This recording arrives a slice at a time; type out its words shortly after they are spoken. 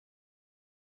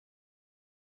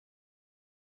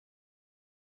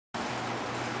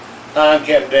Hi, I'm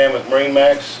Captain Dan with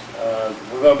MarineMax.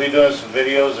 We're going to be doing some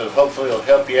videos that hopefully will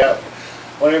help you out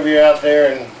whenever you're out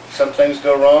there and some things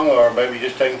go wrong, or maybe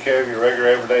just taking care of your regular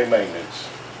everyday maintenance.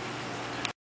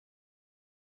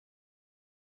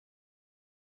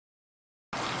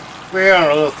 We're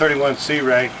on a little 31 sea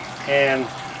ray, and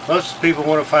most people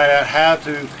want to find out how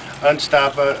to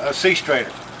unstop a sea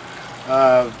strainer.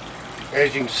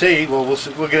 As you can see, we'll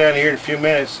get down here in a few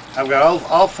minutes. I've got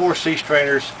all 4 sea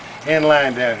strainers in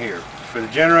line down here for the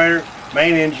generator,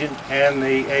 main engine, and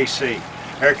the AC,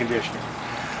 air conditioner.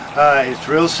 It's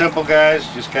real simple, guys.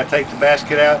 Just got to take the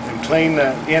basket out and clean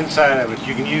the inside of it.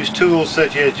 You can use tools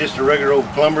such as just a regular old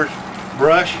plumber's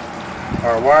brush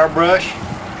or a wire brush.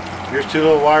 Here's 2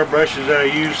 little wire brushes that I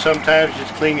use sometimes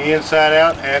just clean the inside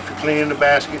out after cleaning the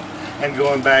basket and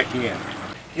going back in.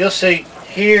 You'll see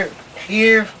here,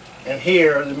 and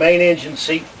here are the main engine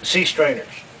sea strainers.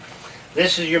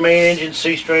 This is your main engine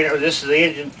sea strainer, or this is the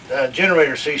engine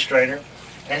generator sea strainer,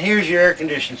 and here's your air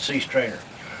conditioned sea strainer.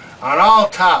 On all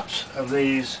tops of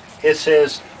these it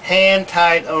says hand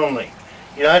tight only.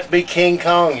 You don't have to be King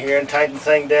Kong here and tighten the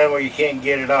thing down where you can't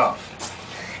get it off.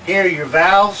 Here are your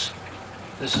valves.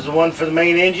 This is the one for the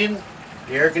main engine,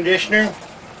 the air conditioner,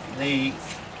 the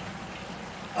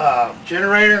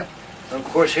generator, and of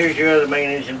course here's your other main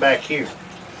engine back here.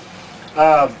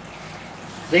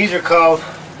 These are called,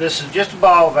 this is just a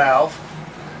ball valve,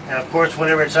 and of course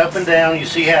whenever it's up and down, you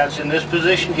see how it's in this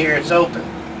position here, it's open.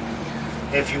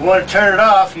 If you want to turn it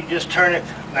off, you just turn it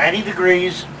 90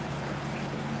 degrees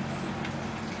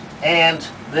and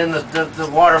then the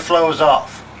water flows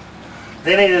off.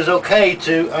 Then it is okay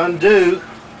to undo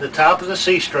the top of the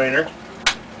sea strainer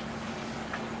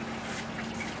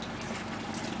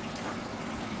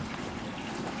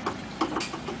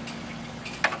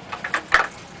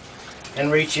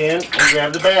and reach in and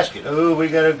grab the basket. Oh, we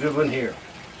got a good one here.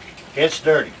 It's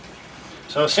dirty.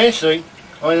 So essentially,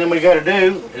 only thing we got to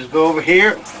do is go over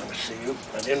here. Let me see.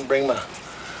 I didn't bring my.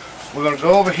 We're going to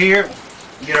go over here,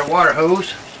 get our water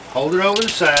hose, hold it over the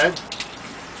side,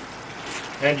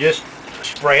 and just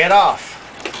spray it off.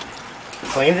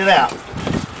 Clean it out.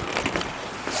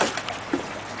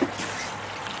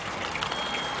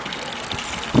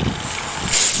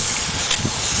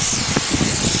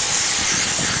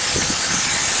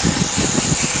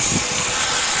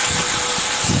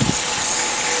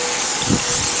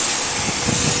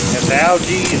 There's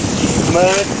algae and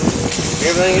mud,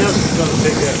 everything else is going to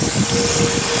pick up.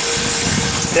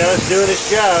 Now it's doing its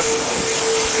job.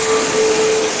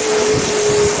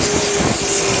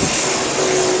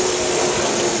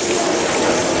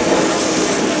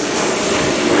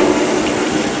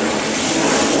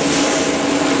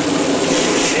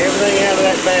 Everything out of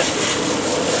that basket.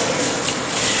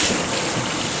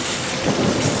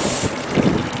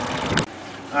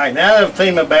 Alright, now that I've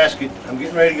cleaned my basket, I'm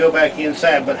getting ready to go back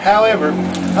inside. But however,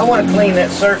 I want to clean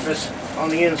that surface on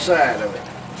the inside of it.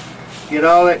 Get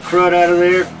all that crud out of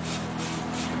there,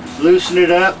 loosen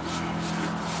it up,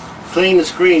 clean the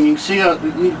screen. You can see how,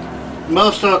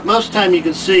 most of the time you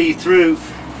can see through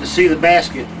to see the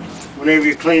basket whenever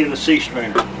you're cleaning a sea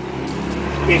strainer.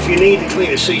 If you need to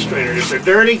clean a sea strainer, if they're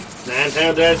dirty, 9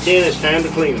 times out of 10 it's time to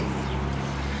clean them.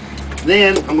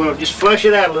 Then I'm going to just flush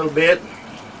it out a little bit.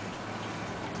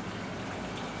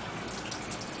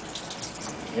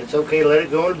 It's okay to let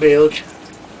it go in a bilge.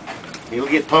 It'll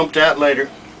get pumped out later.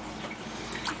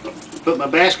 Put my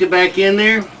basket back in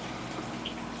there.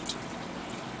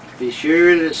 Be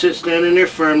sure that it sits down in there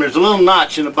firm. There's a little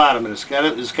notch in the bottom and it's got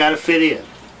to fit in.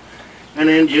 And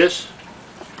then just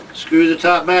screw the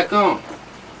top back on.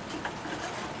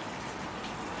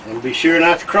 And be sure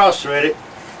not to cross thread it.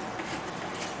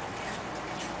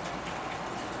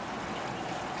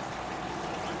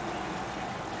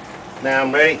 Now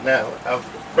I'm ready. Now I'm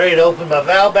ready to open my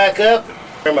valve back up,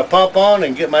 turn my pump on,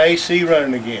 and get my AC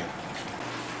running again.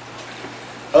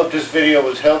 Hope this video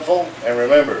was helpful, and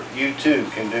remember, you too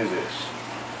can do this.